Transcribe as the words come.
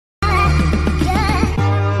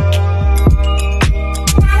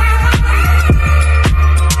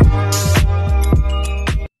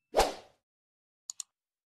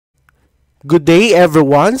Good day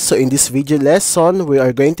everyone. So in this video lesson, we are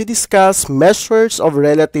going to discuss measures of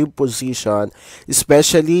relative position,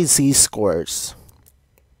 especially z-scores.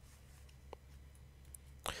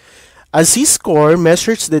 A z-score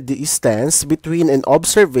measures the distance between an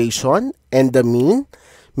observation and the mean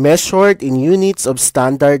measured in units of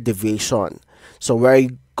standard deviation. So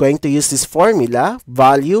we're going to use this formula,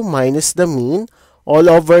 value minus the mean all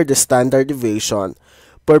over the standard deviation.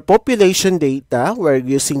 For population data, we're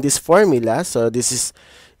using this formula. So this is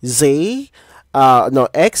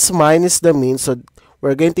x minus the mean. So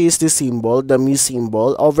we're going to use this symbol, the mu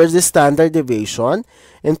symbol, over the standard deviation.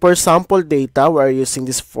 And for sample data, we're using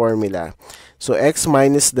this formula. So x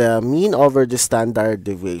minus the mean over the standard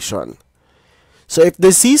deviation. So if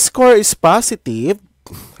the z-score is positive,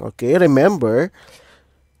 okay, remember,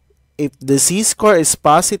 if the z-score is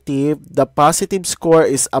positive, the positive score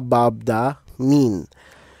is above the mean.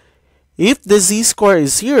 If the z-score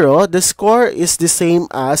is 0, the score is the same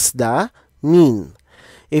as the mean.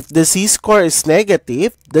 If the z-score is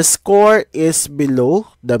negative, the score is below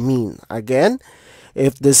the mean. Again,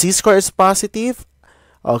 if the z-score is positive,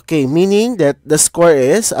 okay, meaning that the score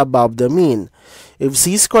is above the mean. If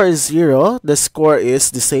z-score is 0, the score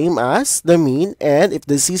is the same as the mean. And if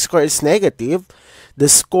the z-score is negative, the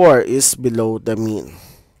score is below the mean.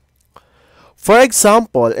 For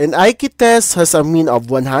example, an IQ test has a mean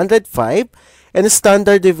of 105 and a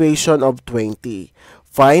standard deviation of 20.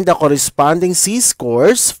 Find the corresponding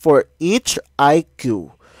z-scores for each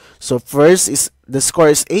IQ. So first is the score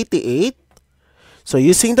is 88. So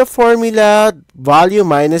using the formula, value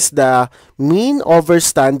minus the mean over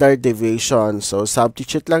standard deviation. So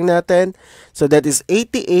substitute lang natin. So that is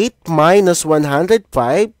 88 minus 105.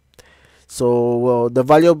 So the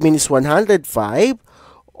value of mean is 105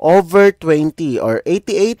 over 20, or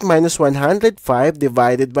 88 minus 105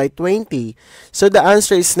 divided by 20. So the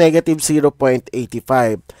answer is negative 0.85.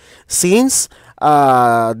 Since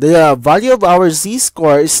the value of our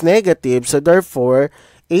z-score is negative, so therefore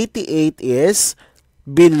 88 is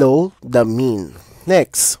below the mean.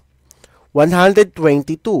 Next,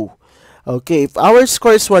 122. Okay, if our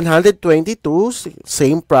score is 122,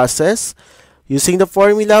 same process. Using the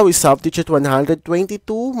formula, we substitute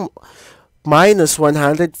 122 minus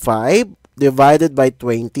 105 divided by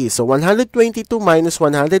 20. So 122 minus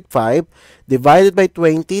 105 divided by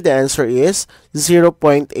 20, the answer is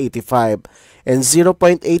 0.85. And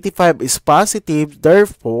 0.85 is positive,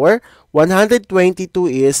 therefore 122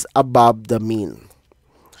 is above the mean.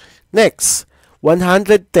 Next,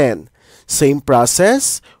 110. Same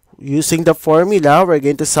process. Using the formula, we're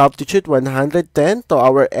going to substitute 110 to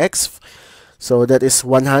our x. So that is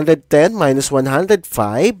 110 minus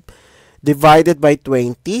 105 divided by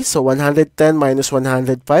 20. So 110 minus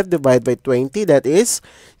 105 divided by 20, that is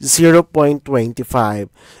 0.25.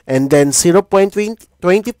 And then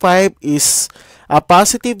 0.25 is a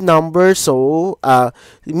positive number, so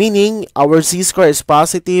meaning our z-score is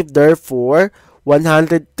positive, therefore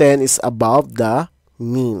 110 is above the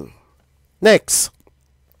mean. Next,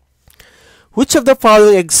 which of the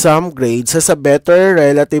following exam grades has a better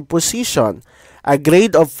relative position? A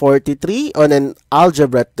grade of 43 on an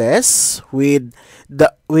algebra test with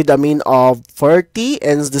a mean of 40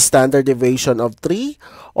 and the standard deviation of 3,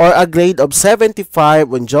 or a grade of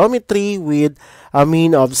 75 on geometry with a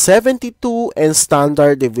mean of 72 and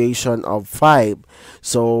standard deviation of 5.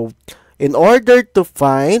 So in order to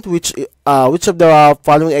find which of the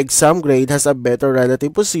following exam grade has a better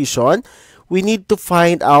relative position, we need to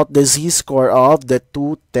find out the z-score of the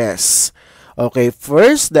two tests. Okay,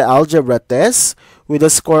 first the algebra test with a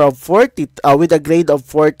score of 40 with a grade of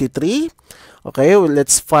 43. Okay, well,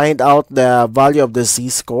 let's find out the value of the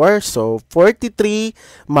z-score. So 43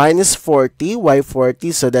 minus 40, why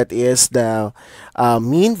 40? So that is the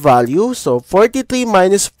mean value. So 43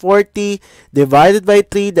 minus 40 divided by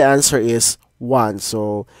 3, the answer is 1.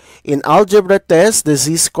 So in algebra test, the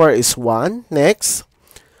z-score is 1. Next,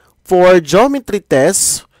 for geometry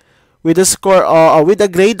test, with a score with a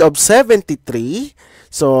grade of 73,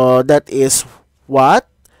 so that is what?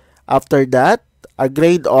 After that, a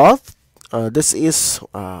grade of this is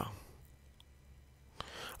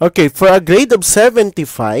okay, for a grade of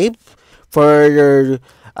 75 for your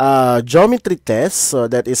geometry test, so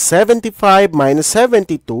that is 75 minus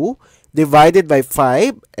 72 divided by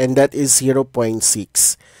 5, and that is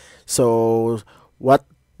 0.6. So what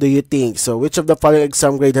do you think? So which of the following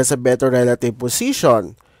exam grade has a better relative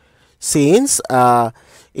position? Since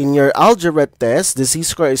in your algebra test, the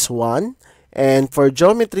z-score is 1, and for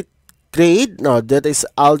geometry grade, no, that is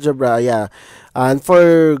algebra, yeah, and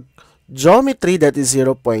for geometry, that is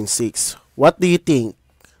 0.6. What do you think?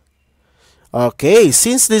 Okay,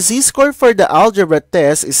 since the z-score for the algebra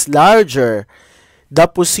test is larger, the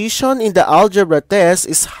position in the algebra test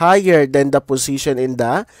is higher than the position in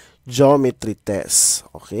the geometry test.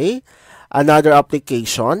 Okay? Another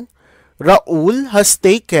application, Raul has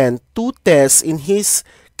taken 2 tests in his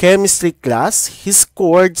chemistry class. He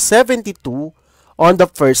scored 72 on the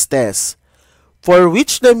first test, for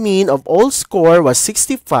which the mean of all score was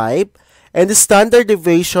 65 and the standard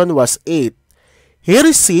deviation was 8. He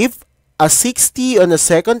received a 60 on the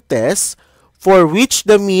second test, for which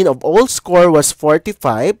the mean of all score was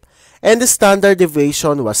 45 and the standard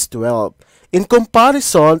deviation was 12. In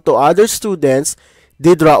comparison to other students,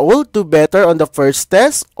 did Raul do better on the first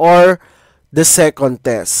test or the second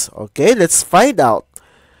test? Okay, let's find out.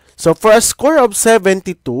 So for a score of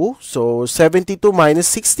 72, so 72 minus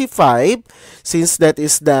 65, since that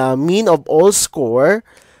is the mean of all score,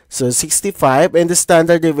 so 65, and the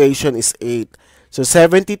standard deviation is 8. So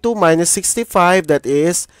 72 minus 65, that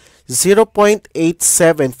is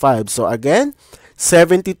 0.875. So again,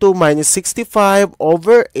 72 minus 65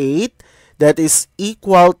 over 8, that is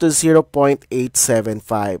equal to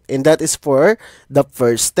 0.875. And that is for the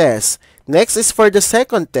first test. Next is for the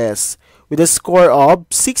second test with a score of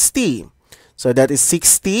 60. So that is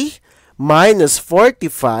 60 minus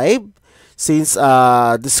 45. Since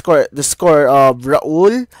the score of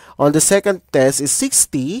Raul on the second test is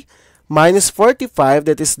 60 minus 45,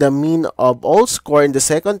 that is the mean of all score in the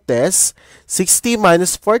second test. 60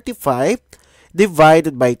 minus 45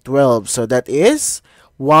 divided by 12. So that is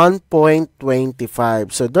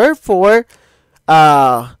 1.25. So therefore,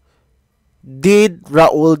 did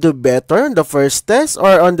Raul do better on the first test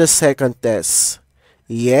or on the second test?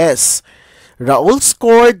 Yes, Raul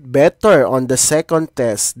scored better on the second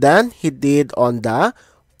test than he did on the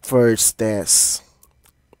first test.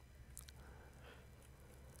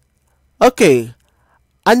 Okay,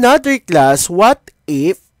 another class, what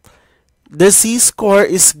if the z-score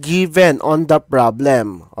is given on the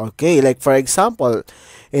problem? Okay, like for example,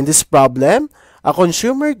 in this problem, a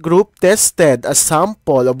consumer group tested a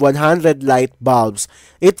sample of 100 light bulbs.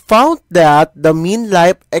 It found that the mean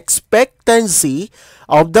life expectancy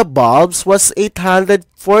of the bulbs was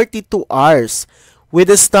 842 hours with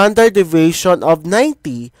a standard deviation of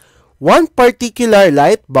 90. One particular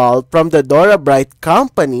light bulb from the Dora Bright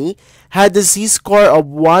Company had a z-score of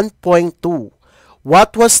 1.2.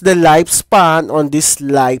 What was the lifespan on this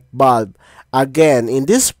light bulb? Again, in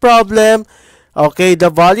this problem, okay, the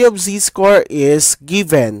value of z-score is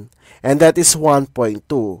given, and that is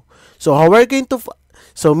 1.2. So how we're going to,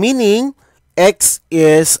 so meaning x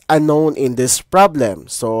is unknown in this problem.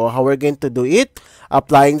 So how we're going to do it?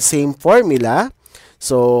 Applying same formula.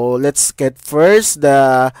 So let's get first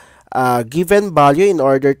the given value in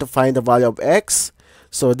order to find the value of x.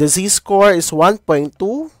 So the z-score is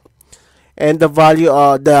 1.2. And the value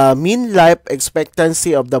of the mean life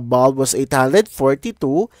expectancy of the bulb was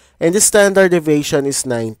 842, and the standard deviation is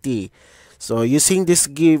 90. So using this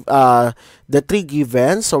the three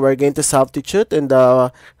given, so we're going to substitute in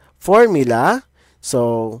the formula.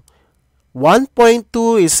 So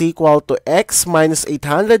 1.2 is equal to x minus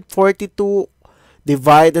 842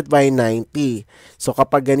 divided by 90. So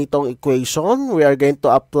kapag ganitong equation, we are going to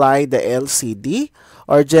apply the LCD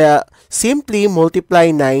or simply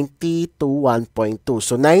multiply 90 to 1.2.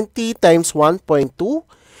 So 90 times 1.2,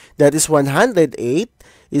 that is 108,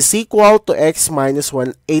 is equal to x minus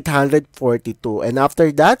 842. And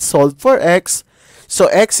after that, solve for x. So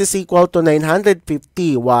x is equal to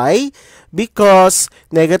 950. Why? Because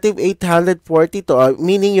negative 842,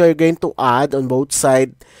 meaning you're going to add on both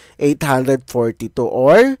sides 842,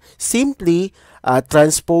 or simply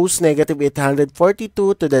transpose negative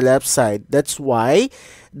 842 to the left side. That's why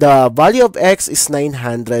the value of x is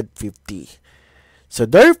 950. So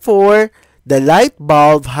therefore, the light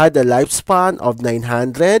bulb had a lifespan of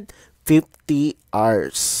 950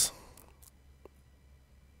 hours.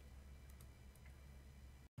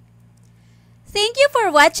 Thank you for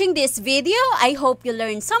watching this video. I hope you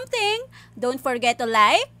learned something. Don't forget to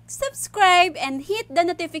like, subscribe, and hit the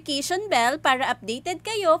notification bell para updated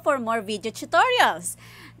kayo for more video tutorials.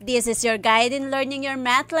 This is your guide in learning your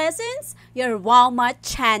math lessons, your Wow Math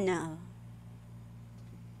channel.